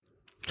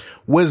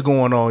What's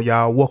going on,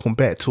 y'all? Welcome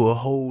back to a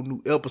whole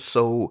new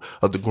episode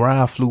of the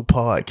Grind Flu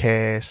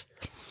Podcast.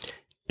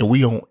 And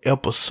we on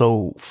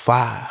episode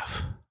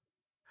 5.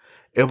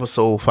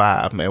 Episode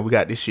 5, man. We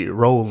got this shit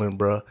rolling,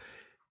 bro.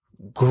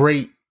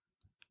 Great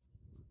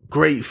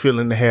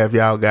feeling to have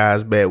y'all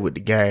guys back with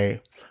the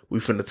game. We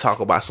finna talk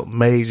about some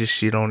major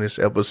shit on this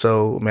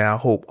episode, man. I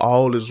hope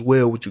all is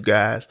well with you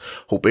guys.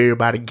 Hope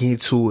everybody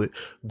get to it,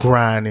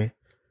 grinding.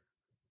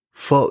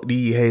 Fuck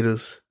these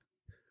haters.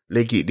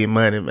 They get their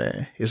money,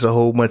 man. It's a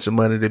whole bunch of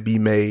money to be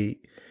made.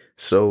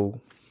 So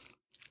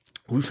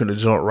we finna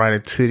jump right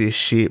into this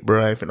shit,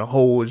 bro. I ain't finna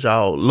hold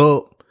y'all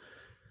up.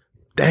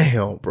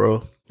 Damn,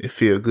 bro. It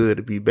feel good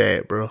to be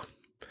back, bro.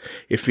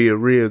 It feel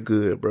real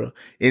good, bro.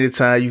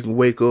 Anytime you can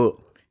wake up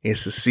and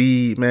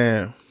succeed,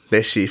 man,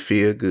 that shit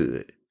feel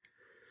good.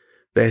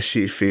 That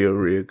shit feel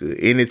real good.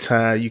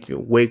 Anytime you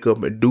can wake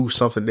up and do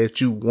something that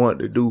you want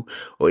to do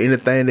or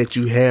anything that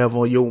you have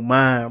on your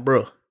mind,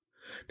 bro,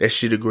 that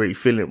shit a great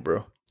feeling,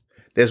 bro.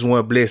 That's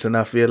one blessing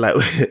I feel like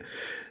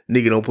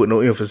nigga don't put no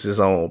emphasis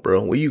on,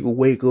 bro. When you can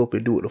wake up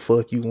and do what the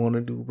fuck you want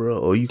to do, bro.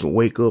 Or you can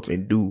wake up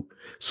and do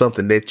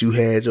something that you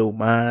had your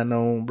mind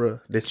on, bro.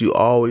 That you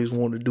always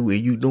want to do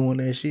and you doing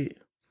that shit.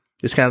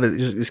 It's kind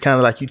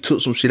of like you took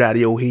some shit out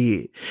of your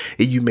head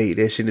and you made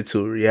that shit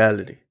into a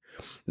reality.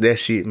 That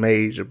shit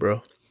major,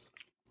 bro.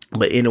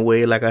 But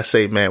anyway, like I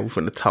say, man, we're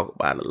finna talk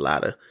about a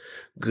lot of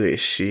good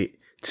shit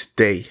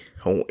today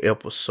on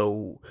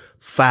episode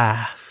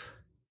 5.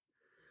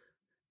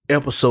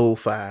 Episode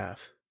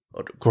 5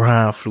 of the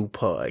Grind Flu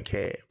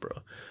Podcast, bro.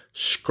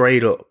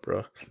 Straight up,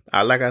 bro.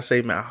 Like I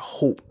say, man, I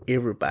hope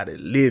everybody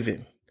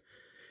living.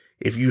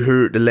 If you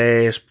heard the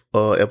last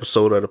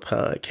episode of the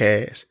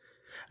podcast,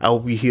 I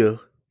hope you here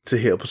to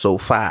hear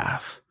episode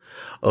 5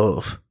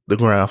 of the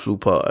Grind Flu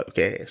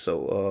Podcast.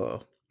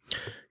 So,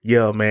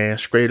 yeah, man,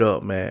 straight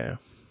up, man.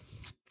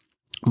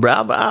 Bro,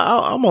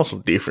 I'm on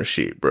some different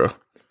shit, bro.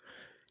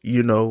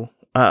 You know,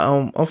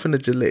 I'm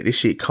finna just let this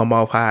shit come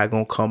off how it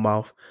gonna come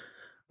off.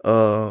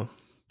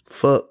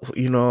 Fuck,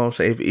 you know what I'm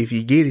saying? If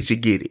you get it, you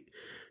get it.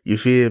 You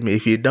feel me?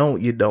 If you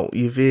don't, you don't.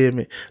 You feel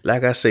me?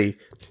 Like I say,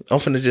 I'm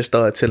finna just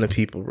start telling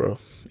people, bro.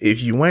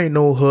 If you ain't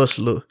no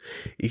hustler,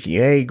 if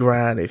you ain't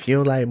grinding, if you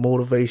don't like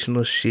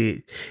motivational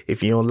shit,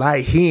 if you don't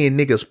like hearing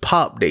niggas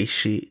pop they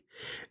shit,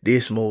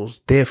 this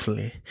most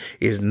definitely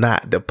is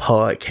not the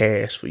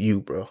podcast for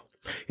you, bro.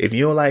 If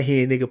you don't like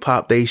hearing niggas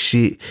pop they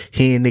shit,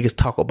 hearing niggas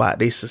talk about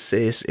their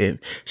success and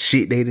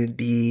shit they done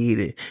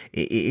did,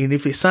 and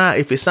if it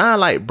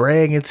sound like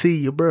bragging to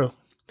you, bro,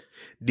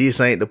 this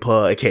ain't the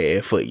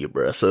podcast for you,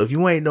 bro. So if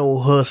you ain't no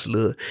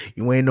hustler,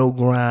 you ain't no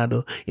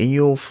grinder, and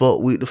you don't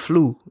fuck with the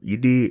flu, you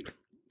did,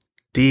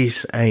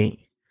 this ain't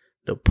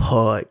the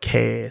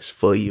podcast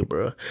for you,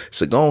 bro.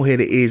 So go ahead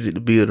and exit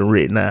the building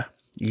right now.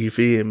 You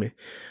feel me?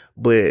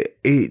 But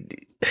a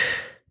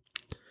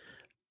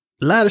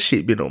lot of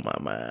shit been on my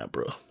mind,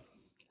 bro.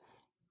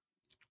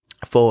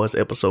 As far as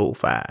episode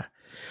 5.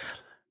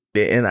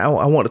 And I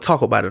want to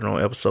talk about it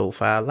on episode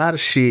 5. A lot of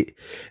shit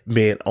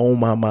been on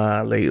my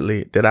mind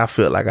lately that I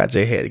felt like I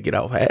just had to get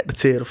off. I had to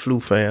tell the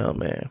flu fam,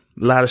 man.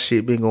 A lot of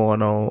shit been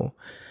going on.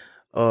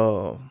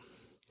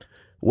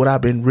 What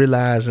I've been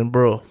realizing,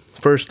 bro.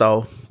 First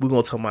off, we're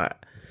gonna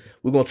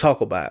talk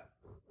about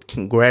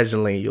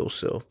congratulating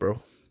yourself, bro.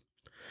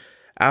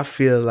 I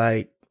feel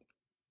like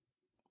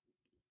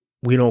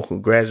we don't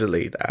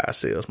congratulate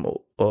ourselves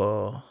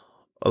a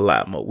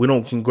lot more. We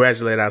don't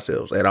congratulate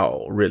ourselves at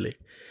all, really.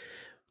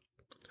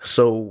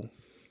 So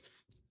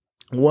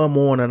one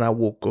morning I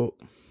woke up,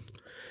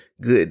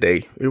 good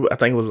day. I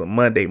think it was a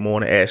Monday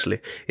morning, actually.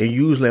 And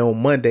usually on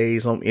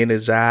Mondays, I'm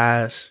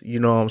energized. You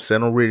know what I'm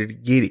saying? I'm ready to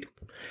get it.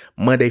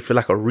 Monday feel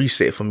like a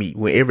reset for me.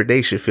 When every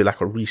day should feel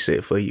like a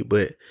reset for you.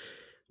 But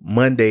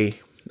Monday,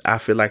 I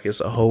feel like it's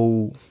a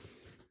whole,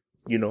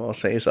 you know what I'm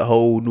saying? It's a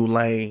whole new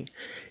lane.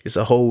 It's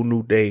a whole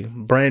new day,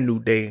 brand new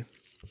day.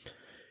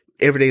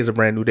 Every day is a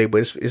brand new day, but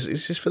it's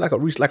just feel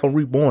like I'm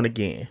reborn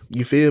again.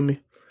 You feel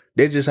me?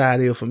 That's just how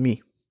it is for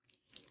me.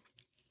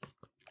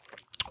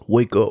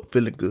 Wake up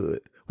feeling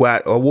good.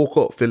 Well, I woke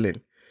up feeling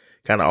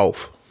kind of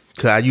off.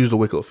 Cause I usually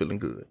wake up feeling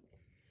good.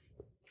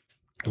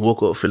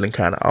 Woke up feeling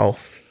kind of off.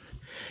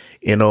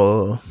 And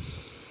I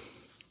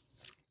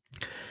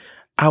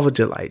was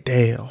just like,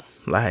 damn,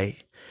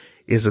 like,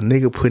 is a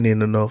nigga putting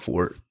in enough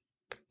work?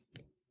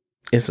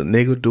 It's a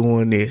nigga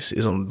doing this.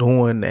 Is I'm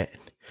doing that.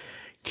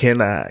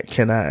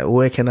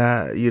 Where can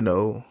I, you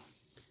know,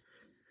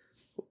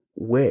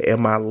 where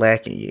am I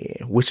lacking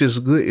in? Which is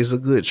good, is a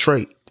good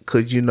trait.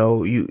 Cause you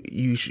know,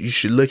 you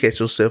should look at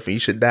yourself and you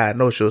should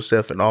diagnose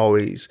yourself and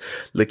always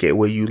look at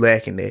where you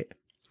lacking at.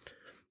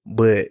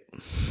 But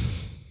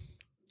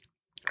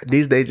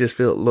these days just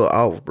feel a little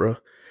off, bro.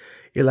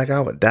 It's like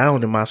I was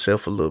down in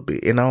myself a little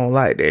bit. And I don't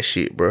like that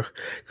shit, bro.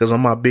 Cause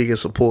I'm my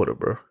biggest supporter,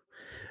 bro.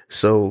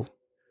 So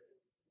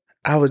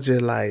I was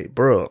just like,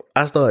 bro,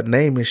 I started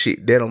naming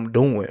shit that I'm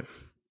doing.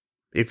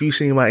 If you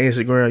see my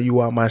Instagram, you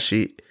are my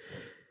shit.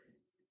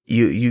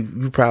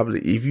 You probably,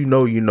 if you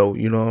know, you know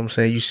what I'm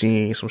saying? You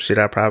seen some shit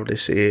I probably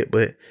said,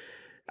 but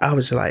I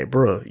was like,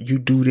 bro, you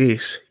do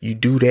this, you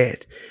do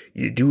that,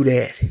 you do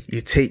that.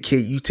 You take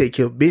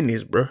care of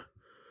business, bro.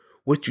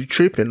 What you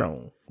tripping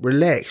on?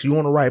 Relax. You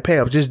on the right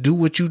path. Just do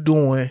what you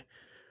doing.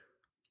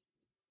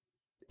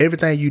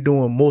 Everything you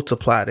doing,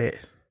 multiply that.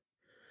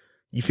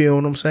 You feel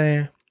what I'm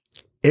saying?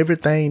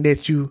 Everything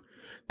that you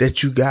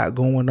got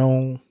going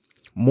on,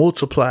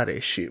 multiply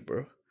that shit,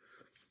 bro.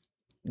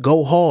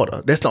 Go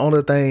harder. That's the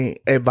only thing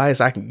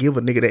advice I can give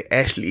a nigga that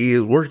actually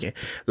is working.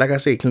 Like I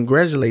said,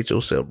 congratulate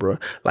yourself, bro.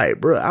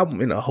 Like, bro, I'm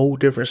in a whole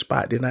different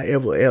spot than I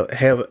have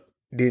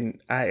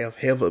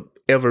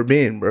ever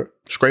been, bro.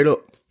 Straight up.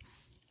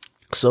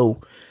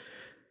 So,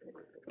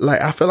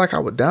 like, I feel like I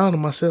was down on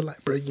myself.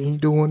 Like, bro, you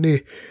ain't doing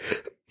this.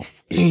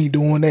 You ain't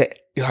doing that.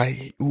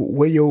 Like,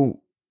 where your,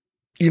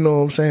 you know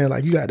what I'm saying?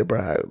 Like, you got to,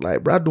 bro.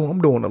 Like, bro,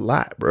 I'm doing a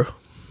lot, bro.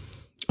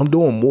 I'm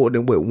doing more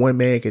than what one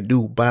man can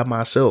do by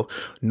myself,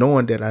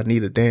 knowing that I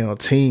need a damn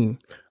team.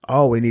 I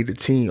always need a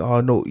team.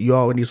 I know you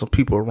always need some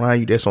people around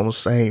you that's on the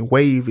same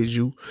wave as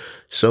you.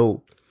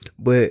 So,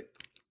 but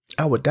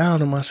I was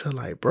down on myself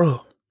like, bro.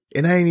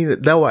 And I ain't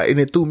even, that why, and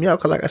it threw me out.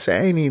 Cause like I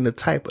said, I ain't even the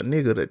type of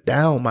nigga to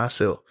down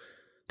myself.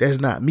 That's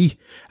not me.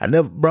 I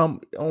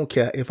don't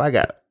care if I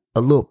got a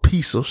little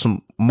piece of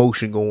some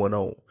motion going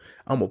on.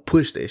 I'm gonna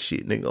push that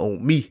shit, nigga,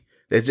 on me.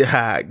 That's just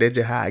how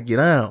I get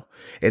down.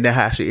 And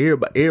that's how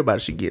everybody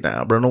should get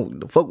down, bro.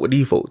 Don't fuck what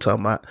these folks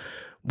talking about.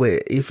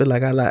 But it feel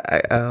like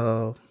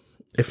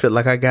it felt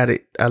like I got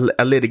it. I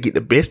let it get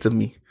the best of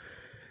me.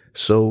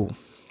 So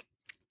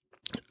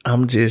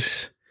I'm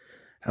just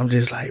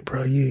like,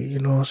 bro, you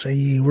know what I'm saying?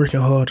 You ain't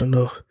working hard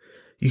enough.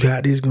 You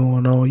got this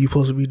going on. You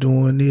supposed to be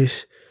doing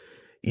this.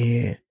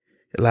 And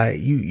like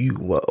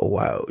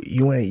wow,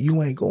 you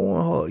ain't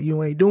going hard.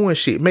 You ain't doing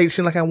shit. Made it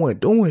seem like I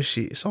wasn't doing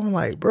shit. So I'm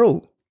like,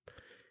 bro,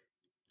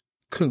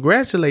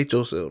 congratulate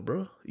yourself,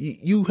 bro.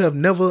 You have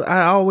never,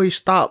 I always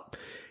stop.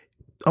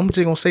 I'm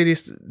just gonna say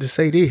this to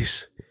say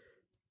this.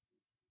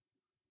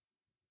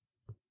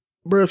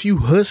 Bro, if you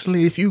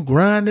hustling, if you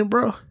grinding,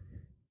 bro,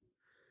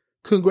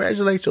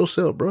 congratulate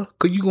yourself, bro.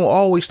 Cause you gonna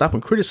always stop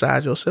and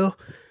criticize yourself.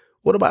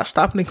 What about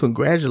stopping and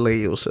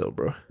congratulate yourself,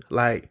 bro?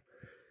 Like,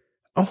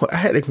 I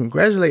had to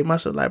congratulate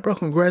myself. Like, bro,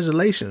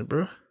 congratulations,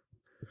 bro.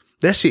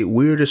 That shit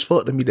weird as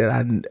fuck to me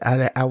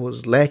that I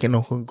was lacking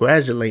on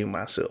congratulating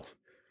myself.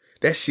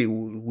 That shit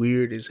was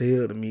weird as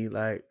hell to me.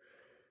 Like,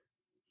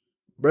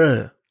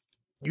 bruh,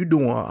 you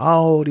doing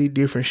all these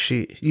different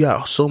shit. You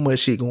got so much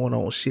shit going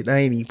on. Shit I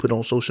ain't even put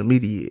on social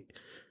media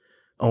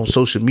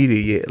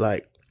yet.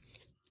 Like,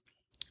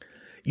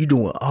 you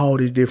doing all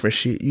this different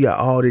shit. You got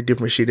all this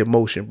different shit in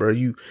motion, bro.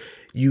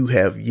 You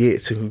have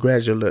yet to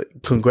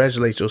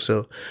congratulate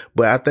yourself.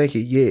 But I think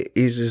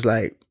it's just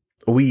like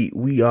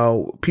we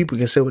all, people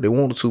can say what they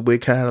want to, but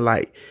it kind of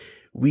like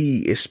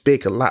we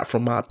expect a lot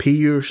from our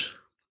peers.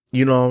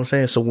 You know what I'm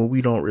saying? So when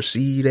we don't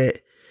receive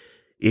that,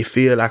 it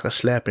feel like a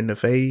slap in the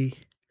face.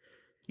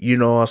 You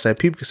know what I'm saying?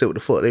 People can say what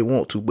the fuck they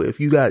want to, but if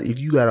you got a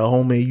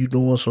homie and you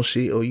doing some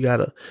shit, or you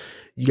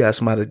got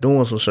somebody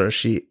doing some certain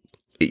shit,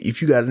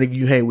 if you got a nigga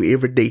you hang with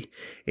every day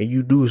and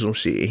you do some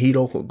shit and he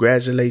don't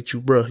congratulate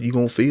you, bro, you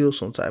gonna feel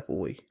some type of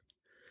way.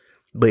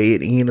 But at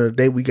the end of the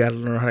day, we gotta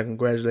learn how to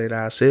congratulate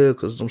ourselves,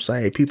 because them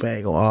same people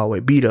ain't gonna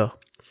always be there.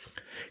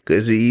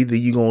 Cause either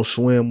you gonna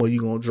swim or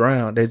you gonna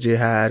drown. That's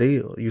just how it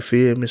is. You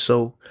feel me?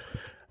 So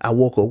I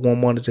woke up one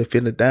morning just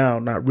feeling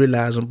down, not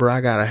realizing, bro,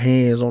 I got a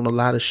hands on a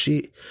lot of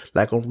shit.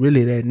 Like, I'm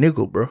really that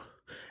nigga, bro.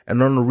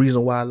 And another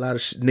reason why a lot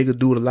of niggas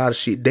do a lot of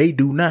shit they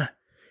do not.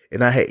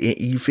 And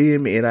you feel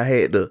me? And I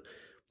had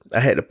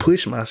to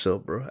push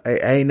myself, bro. I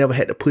ain't never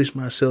had to push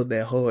myself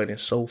that hard in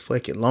so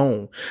fucking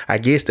long. I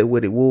guess that's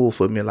what it was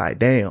for me. Like,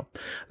 damn, a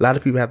lot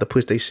of people have to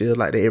push themselves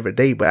like that every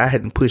day, but I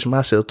hadn't pushed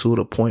myself to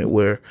the point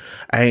where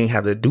I ain't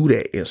have to do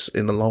that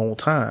in a long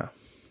time.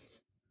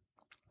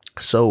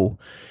 So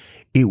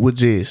it was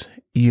just,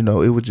 it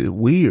was just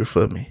weird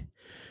for me.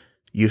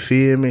 You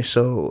feel me?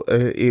 So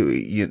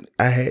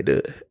I had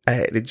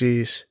to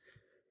just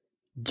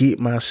get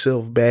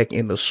myself back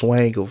in the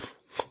swing of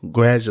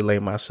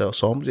congratulate myself.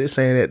 So I'm just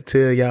saying that to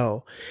tell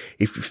y'all,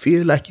 if you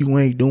feel like you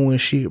ain't doing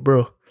shit,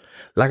 bro,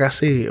 like I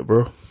said,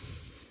 bro,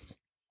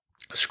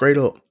 straight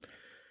up,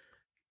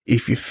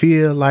 if you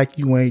feel like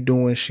you ain't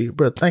doing shit,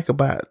 bro, think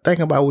about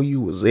where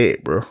you was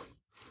at, bro.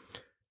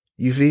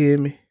 You feel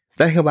me?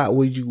 Think about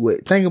where you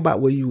at. Think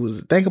about where you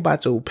was. Think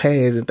about your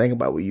past and think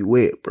about where you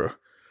at, bro.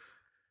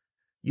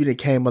 You done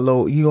came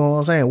along. You know what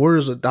I'm saying?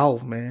 Words of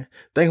Dolph, man.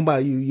 Think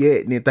about you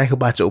yet and then think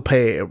about your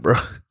past, bro.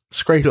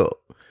 Straight up.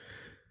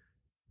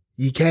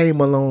 You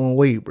came a long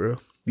way, bro.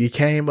 You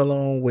came a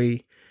long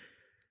way.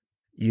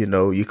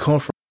 You come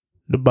from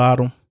the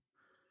bottom.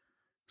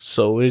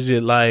 So it's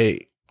just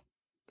like,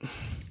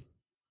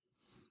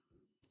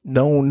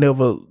 don't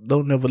never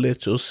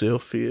let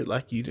yourself feel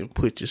like you didn't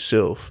put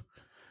yourself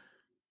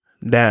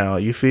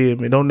down. You feel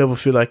me? Don't never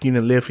feel like you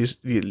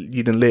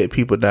didn't let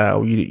people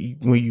down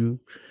when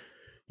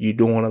you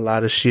doing a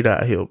lot of shit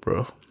out here,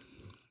 bro.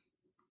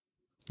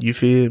 You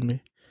feel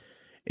me?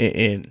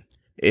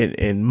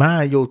 And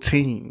mind your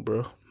team,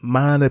 bro.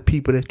 Mind the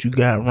people that you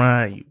got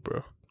around you,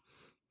 bro.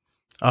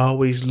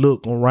 Always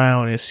look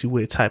around and see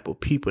what type of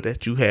people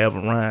that you have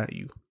around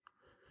you.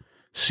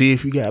 See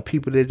if you got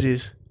people that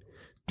just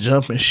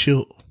jumping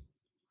ship.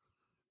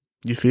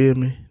 You feel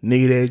me?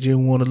 Nigga that just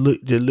want to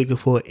look, just looking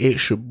for an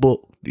extra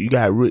buck. Do you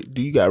got real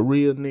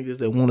niggas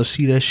that want to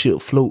see that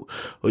shit float?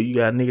 Or you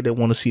got a nigga that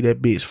want to see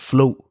that bitch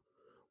float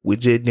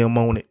with just them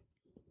on it?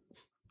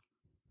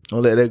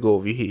 Don't let that go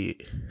over your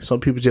head. Some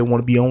people just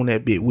want to be on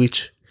that bit with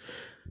you.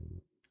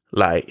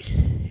 Like,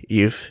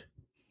 if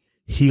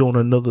he on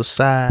another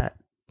side,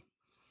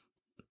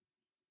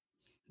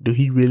 do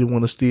he really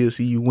want to still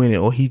see you winning,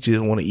 or he just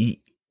want to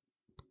eat?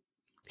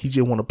 He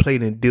just want to play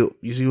and dip.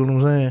 You see what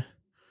I'm saying?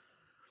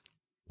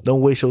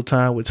 Don't waste your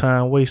time with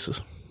time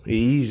wasters. It's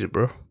easy,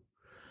 bro.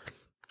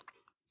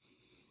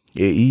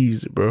 It's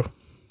easy, bro.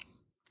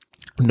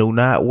 Do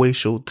not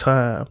waste your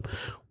time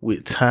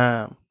with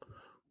time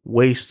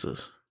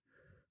wasters.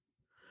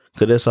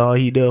 Cause that's all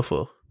he there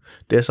for.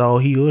 That's all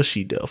he or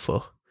she there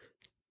for.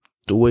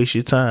 To waste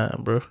your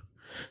time, bro.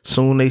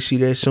 Soon they see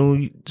that.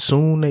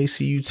 Soon they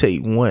see you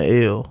take one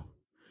L.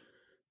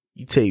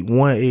 You take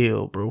one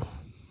L, bro.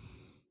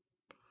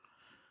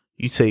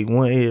 You take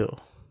one L.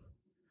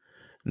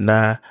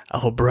 Nah,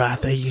 oh, bro, I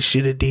think you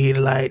should have did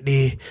it like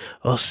that.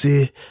 Or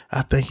said,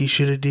 I think you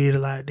should have did it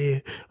like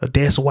that. Or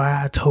that's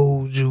why I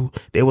told you.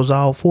 They was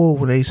all for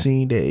when they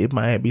seen that it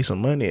might be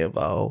some money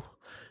involved.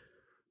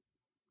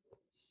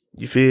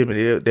 You feel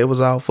me? They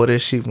was all for that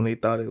shit when they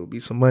thought it would be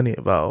some money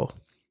involved.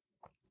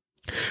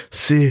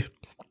 See,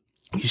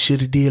 you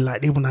should have did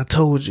like that when I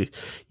told you.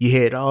 You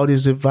had all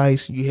this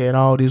advice. You had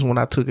all this when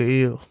I took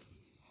a L.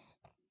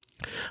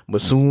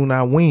 But soon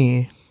I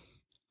win.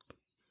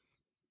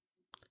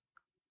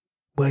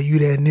 But you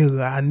that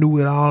nigga, I knew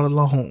it all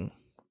along.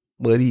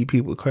 But these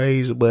people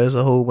crazy, but there's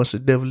a whole bunch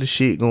of devilish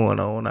shit going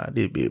on out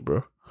there, bit,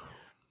 bro.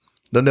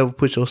 Don't never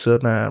put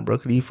yourself down, bro.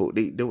 Cause these folk,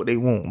 they what they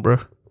want, bro.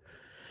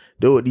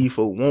 They what these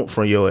folk want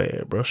from your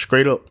ass, bro.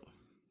 Straight up.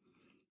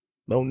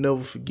 Don't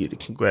never forget to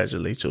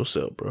congratulate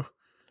yourself, bro.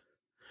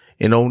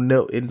 And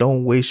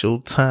don't waste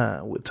your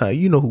time with time.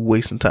 You know who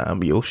wasting time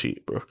with your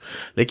shit, bro.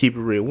 They keep it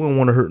real. We don't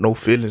want to hurt no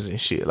feelings and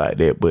shit like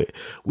that, but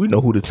we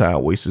know who the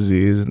time wasters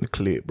is in the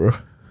clip, bro.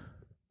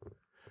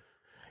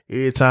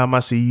 Every time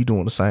I see you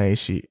doing the same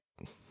shit.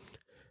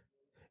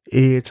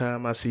 Every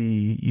time I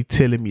see you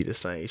telling me the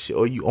same shit,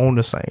 or you on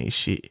the same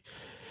shit.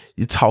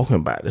 You talking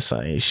about the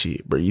same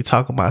shit, bro. You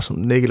talking about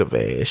some negative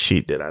ass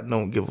shit that I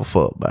don't give a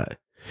fuck about.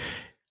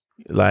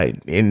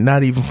 Like, and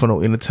not even for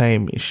no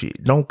entertainment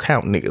shit. Don't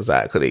count niggas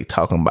out because they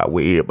talking about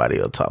what everybody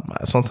else talking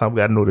about. Sometimes we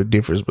gotta know the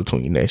difference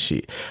between that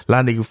shit. A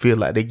lot of niggas feel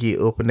like they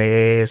get up in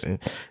their ass and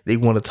they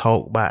want to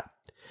talk about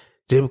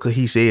just because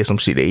he said some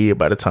shit that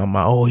everybody talking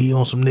about. Oh, he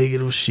on some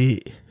negative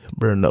shit.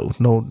 Bro, no,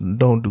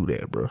 don't do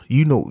that, bro.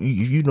 You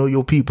know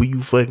your people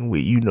you fucking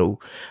with. You know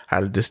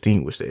how to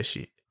distinguish that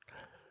shit.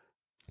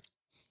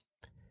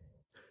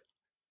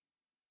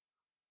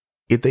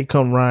 If they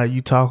come around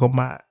you talking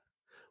about,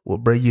 well,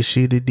 bro, you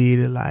should have did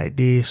it like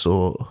this,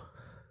 or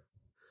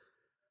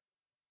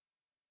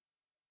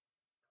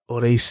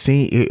they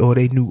seen it, or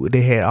they knew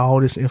they had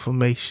all this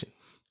information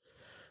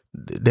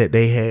that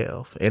they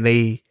have, and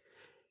they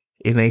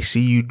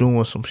see you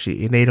doing some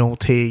shit, and they don't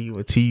tell you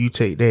until you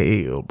take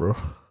that L, bro.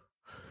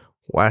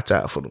 Watch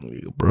out for them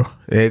niggas, bro.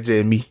 That's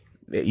just me.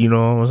 You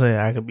know what I'm saying?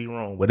 I could be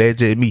wrong, but that's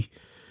just me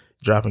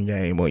dropping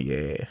game on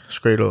your ass.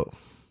 Straight up.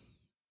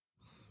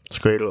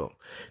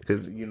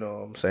 Cause you know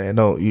what I'm saying?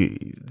 No,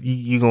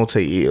 you gonna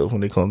take L's when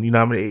they come. You know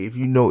how many, if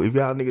y'all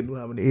niggas knew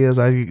how many L's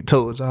I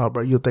told y'all,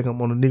 bro, you'll think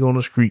I'm on a nigga on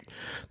the street.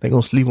 They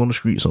gonna sleep on the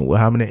street somewhere.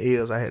 How many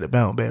L's I had to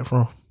bounce back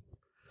from?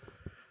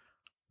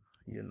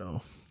 You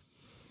know.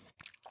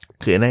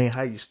 Cause it ain't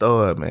how you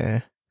start,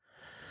 man.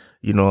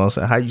 You know what I'm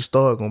saying? How you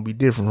start gonna be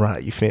different from how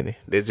you finish.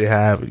 That's just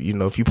how, you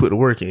know, if you put the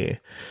work in,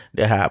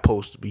 that's how it's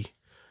supposed to be.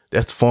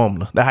 That's the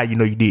formula. That's how you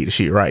know you did the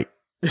shit right.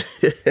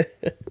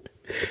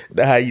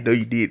 That's how you know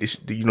you did this.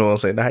 You know what I'm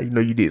saying? That's how you know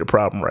you did the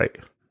problem right.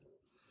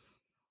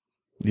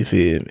 You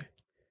feel me?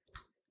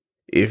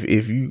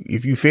 If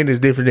you finish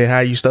different than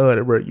how you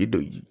started, bro, you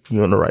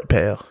on the right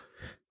path.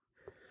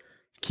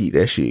 Keep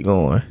that shit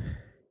going.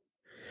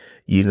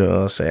 You know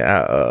what I'm saying?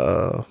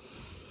 I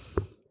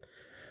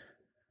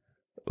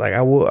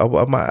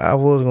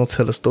was gonna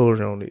tell a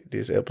story on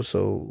this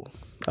episode.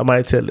 I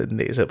might tell it in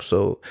the next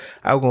episode.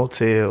 I was gonna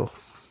tell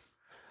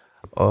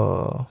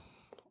how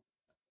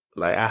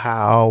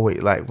I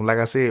always like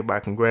I said, by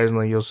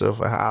congratulating yourself,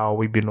 how I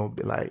always been on,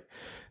 like,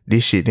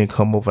 this shit didn't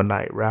come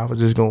overnight, right? I was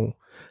just gonna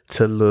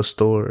tell a little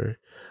story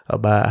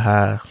about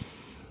how,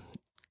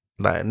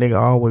 like,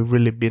 nigga always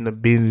really been a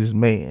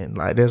businessman.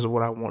 Like, that's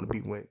what I want to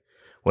be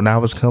when I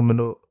was coming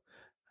up.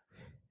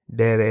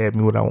 Dad asked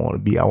me what I want to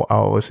be. I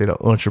always said an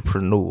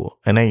entrepreneur,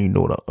 and I didn't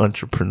know what an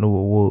entrepreneur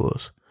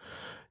was.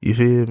 You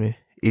feel me?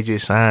 It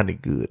just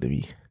sounded good to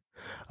me.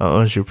 An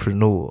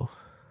entrepreneur.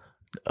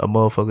 A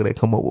motherfucker that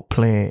come up with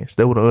plans.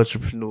 That's what an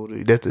entrepreneur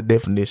is. That's the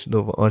definition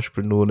of an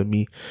entrepreneur to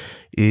me,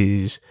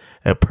 is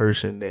a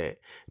person that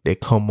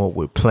come up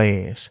with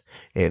plans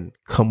and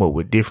come up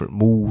with different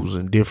moves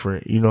and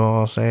different, you know what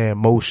I'm saying,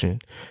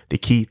 motion to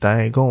keep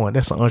things going.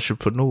 That's an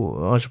entrepreneur.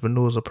 An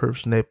entrepreneur is a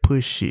person that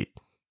push shit.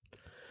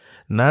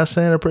 Not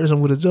saying a person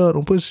with a job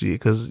don't push shit,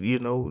 because you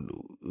know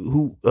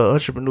who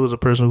entrepreneur is a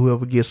person who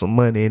ever gets some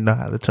money and know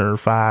how to turn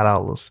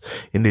 $5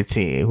 into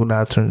 10, who know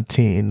how to turn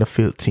 10 into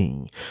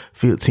 15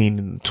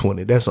 into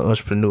 20. That's an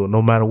entrepreneur.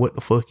 No matter what the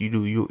fuck you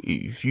do,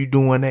 if you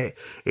doing that,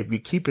 if you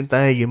keeping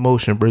things in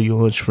motion, bro, you're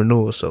an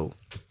entrepreneur. So,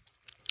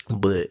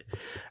 but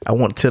I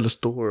want to tell a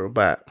story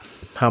about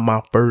how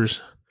my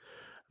first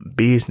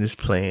business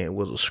plan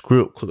was a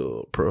script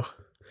club, bro.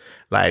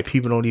 Like,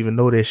 people don't even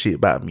know that shit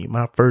about me.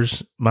 My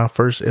first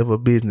ever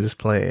business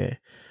plan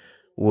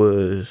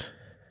was,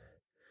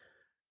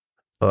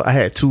 I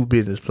had two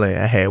business plans.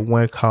 I had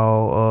one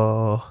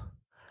called,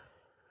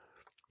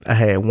 I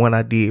had one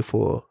I did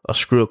for a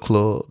script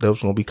club that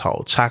was going to be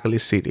called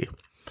Chocolate City.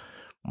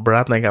 But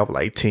I think I was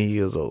like 10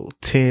 years old.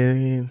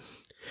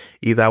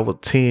 Either I was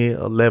 10,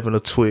 11, or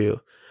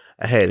 12.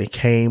 I had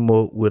came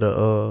up with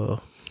a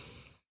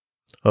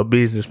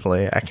business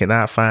plan. I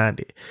cannot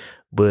find it,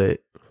 but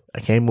I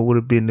came up with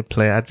a business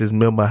plan. I just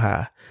remember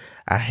how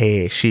I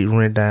had shit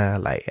written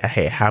down. Like, I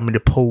had how many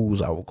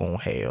poles I was going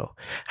to have,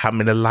 how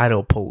many light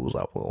up poles I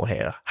was going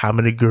to have, how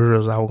many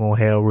girls I was going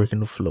to have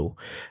working the floor,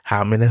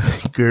 how many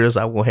girls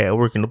I was going to have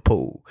working the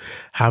pole,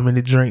 how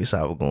many drinks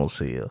I was going to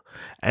sell.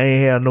 I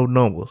ain't have no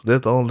numbers.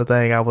 That's the only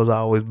thing I was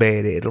always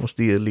bad at. I'm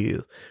still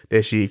is.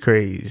 That shit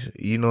crazy.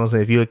 You know what I'm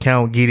saying? If you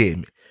account, get at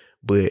me.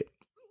 But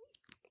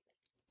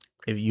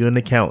if you're an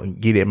accountant,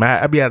 get it.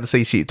 I be able to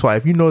say shit twice.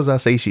 If you notice I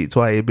say shit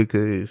twice,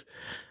 because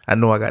I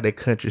know I got that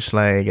country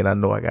slang, and I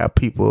know I got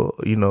people,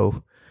 you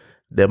know,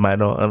 that might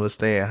not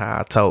understand how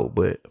I talk.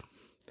 But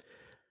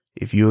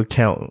if you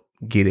accountant,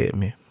 get at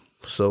me.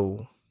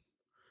 So,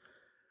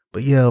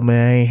 but yeah,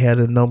 man, I ain't had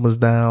the numbers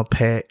down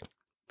pat.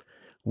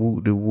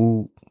 Whoop de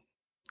whoop.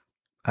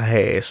 I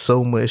had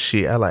so much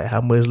shit. I like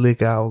how much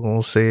liquor I was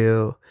gonna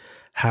sell,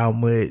 how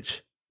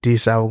much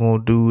this I was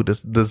gonna do, the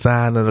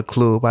design of the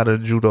club. I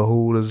done drew the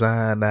whole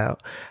design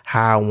out,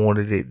 how I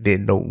wanted it.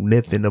 Didn't know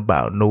nothing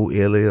about no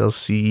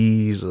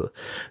LLCs or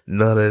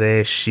none of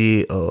that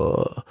shit,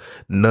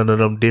 none of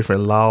them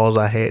different laws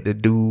I had to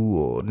do,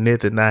 or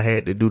nothing I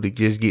had to do to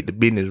just get the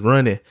business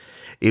running.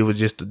 It was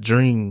just a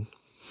dream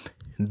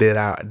that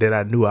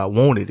I knew I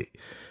wanted it.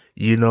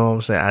 You know what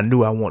I'm saying? I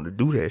knew I wanted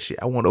to do that shit.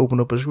 I want to open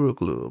up a script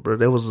club, bro.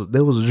 That was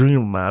a dream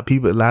of mine.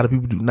 A lot of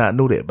people do not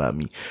know that about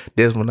me.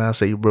 That's when I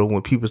say, bro,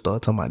 when people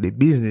start talking about their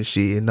business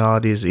shit and all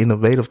this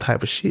innovative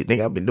type of shit,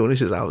 nigga, I've been doing this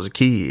since I was a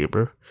kid,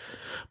 bro.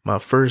 My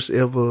first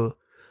ever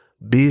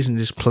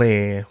business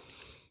plan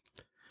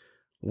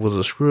was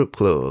a script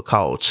club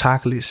called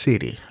Chocolate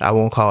City. I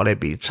won't call that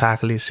bitch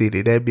Chocolate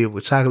City. That bitch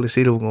with Chocolate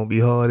City was gonna be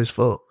hard as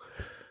fuck.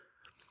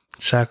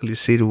 Chocolate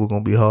City was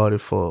gonna be hard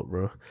as fuck,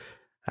 bro.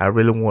 I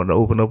really wanted to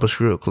open up a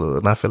script club,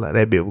 and I feel like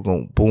that bit was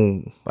going to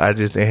boom. I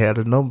just didn't have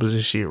the numbers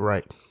and shit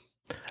right.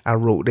 I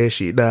wrote that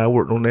shit down. I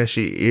worked on that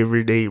shit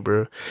every day,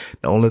 bro.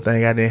 The only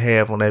thing I didn't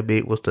have on that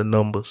bit was the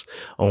numbers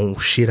on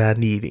shit I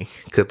needed.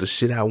 Because the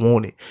shit I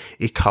wanted,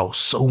 it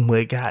cost so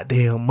much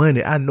goddamn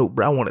money. I know,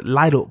 bro. I wanted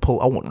light up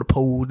pole. I wanted the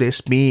pole that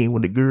spin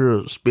when the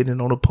girl's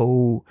spinning on the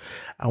pole.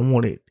 I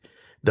wanted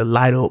the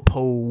light up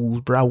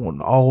poles, bro. I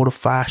wanted all the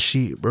fire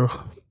shit, bro.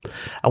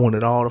 I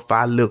wanted all the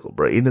fire liquor,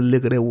 bro. Any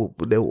liquor that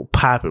was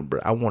popping, bro.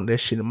 I wanted that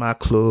shit in my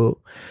club.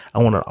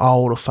 I wanted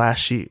all the fire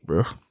shit,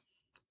 bro.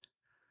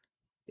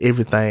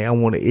 Everything. I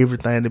wanted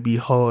everything to be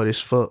hard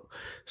as fuck.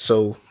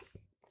 So,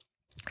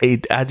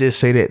 I just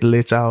say that to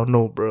let y'all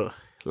know, bro.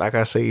 Like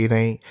I say, it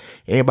ain't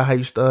about how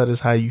you start,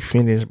 it's how you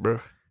finish, bro.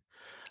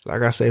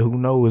 Like I say, who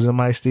knows? It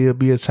might still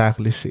be a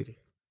Chocolate City.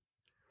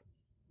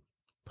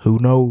 Who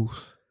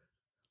knows?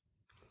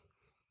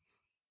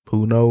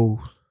 Who knows?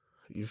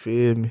 You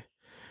feel me?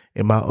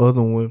 And my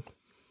other one,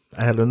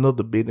 I had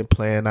another business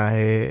plan I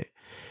had.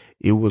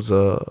 It was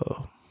a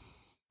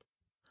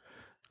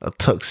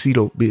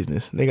tuxedo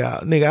business.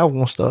 Nigga, I was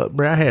gonna start,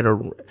 bro.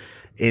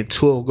 In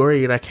 12th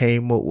grade, I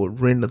came up with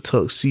renting a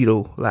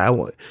tuxedo.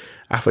 Like,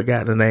 I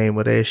forgot the name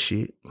of that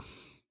shit.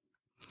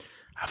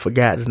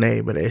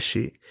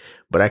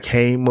 But I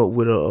came up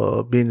with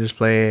a business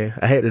plan.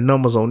 I had the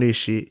numbers on this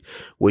shit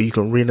where you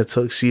can rent a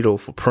tuxedo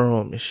for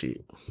prom and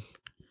shit.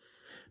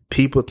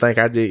 People think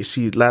I did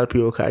see a lot of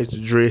people I used to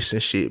dress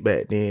and shit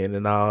back then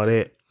and all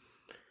that.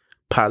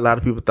 A lot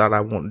of people thought I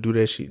wanted to do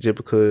that shit just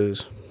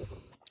because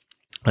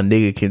a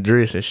nigga can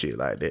dress and shit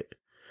like that.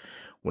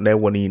 When that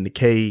wasn't in the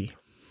cave,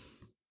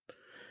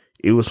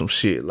 it was some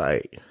shit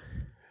like,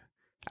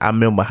 I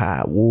remember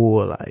how I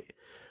wore, like,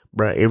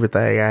 bro,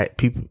 everything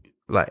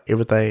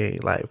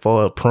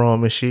for a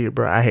prom and shit,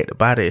 bro. I had to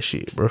buy that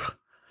shit, bro.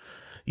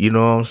 You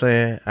know what I'm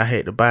saying? I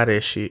had to buy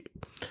that shit.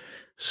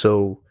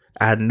 So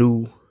I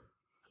knew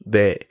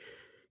that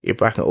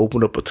if I can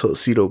open up a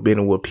tuxedo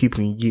business where people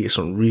can get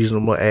some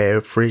reasonable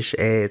fresh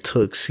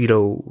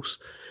tuxedos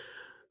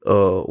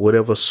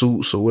whatever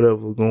suits or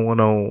whatever going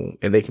on,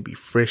 and they can be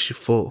fresh as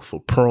fuck for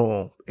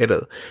prom at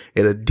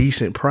a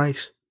decent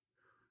price.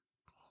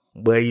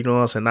 But you know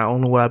what I'm saying? Not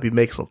only will I be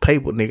making some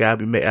paper, nigga,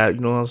 you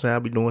know what I'm saying? I'll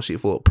be doing shit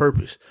for a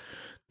purpose.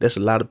 That's a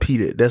lot of P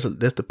that's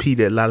the P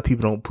that a lot of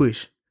people don't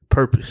push.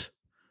 Purpose.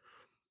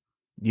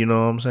 You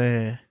know what I'm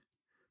saying?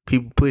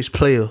 People push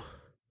player,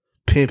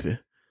 pimping.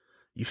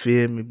 You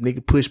feel me?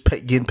 Nigga push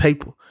getting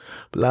paper.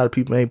 But a lot of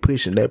people ain't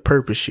pushing that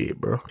purpose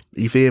shit, bro.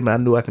 You feel me? I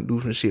knew I can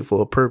do some shit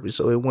for a purpose.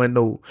 So it wasn't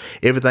no,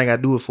 everything I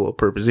do is for a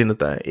purpose,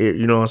 anything.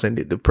 You know what I'm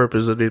saying? The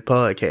purpose of this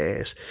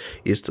podcast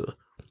is to,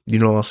 you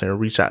know what I'm saying,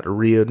 reach out to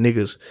real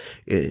niggas,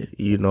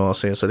 you know what I'm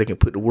saying, so they can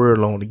put the word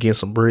on to get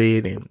some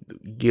bread and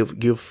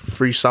give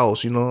free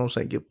sauce, you know what I'm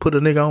saying? Put a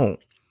nigga on.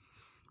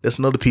 That's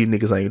another piece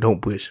niggas ain't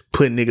don't push.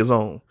 Putting niggas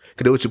on. Cause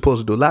that's what you're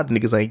supposed to do. A lot of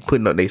niggas ain't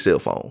putting up their cell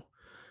phone.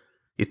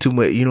 It's too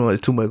much, you know,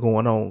 it's too much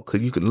going on.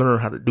 Cause you can learn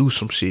how to do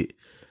some shit.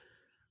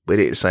 But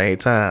at the same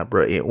time,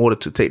 bro, in order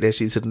to take that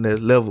shit to the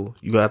next level,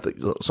 you got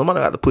to, somebody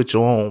got to put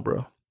you on,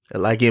 bro.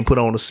 And like getting put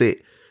on the set.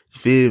 You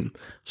feel me?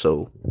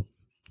 So,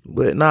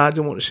 but nah, I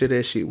just want to share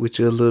that shit with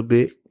you a little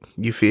bit.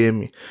 You feel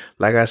me?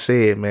 Like I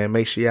said, man,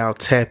 make sure y'all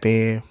tap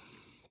in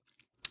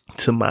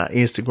to my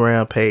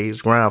Instagram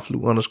page,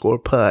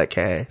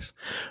 grindflu_podcast.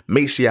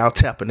 Make sure y'all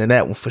tap into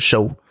that one for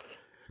sure.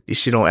 This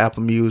shit on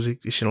Apple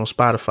Music. This shit on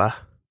Spotify.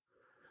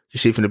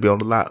 This shit finna be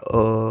on a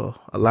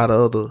lot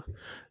of other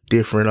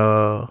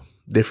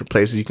different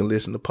places you can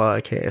listen to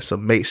podcasts. So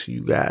make sure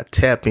you guys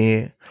tap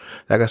in.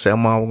 Like I said,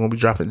 I'm gonna be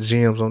dropping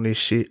gems on this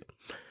shit.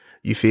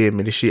 You feel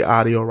me? This shit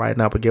audio right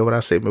now, but get what I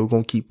say, man. We're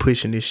gonna keep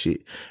pushing this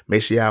shit.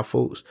 Make sure y'all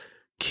folks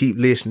keep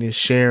listening,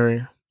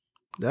 sharing.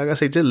 Like I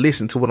say, just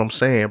listen to what I'm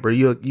saying, bro.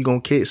 You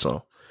gonna catch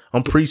some.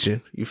 I'm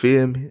preaching. You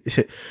feel me?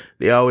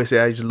 They always say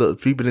I used to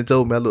look. People that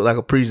told me I look like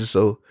a preacher.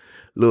 So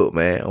look,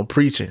 man, I'm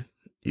preaching.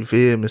 You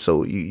feel me?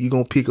 So you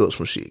gonna pick up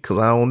some shit. Cause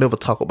I don't never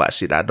talk about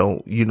shit I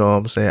don't, you know what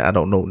I'm saying? I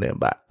don't know nothing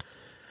about.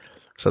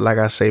 So like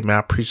I say, man, I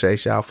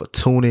appreciate y'all for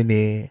tuning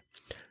in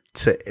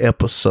to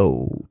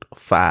episode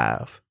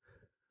 5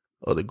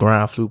 of the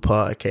Grind Flu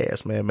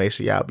podcast, man. Make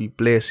sure y'all be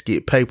blessed,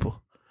 get paper.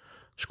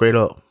 Straight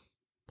up.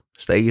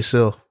 Stay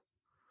yourself.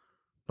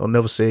 Don't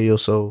never sell your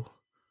soul.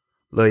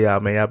 Love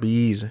y'all, man. Y'all be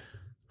easy.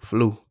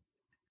 Flu.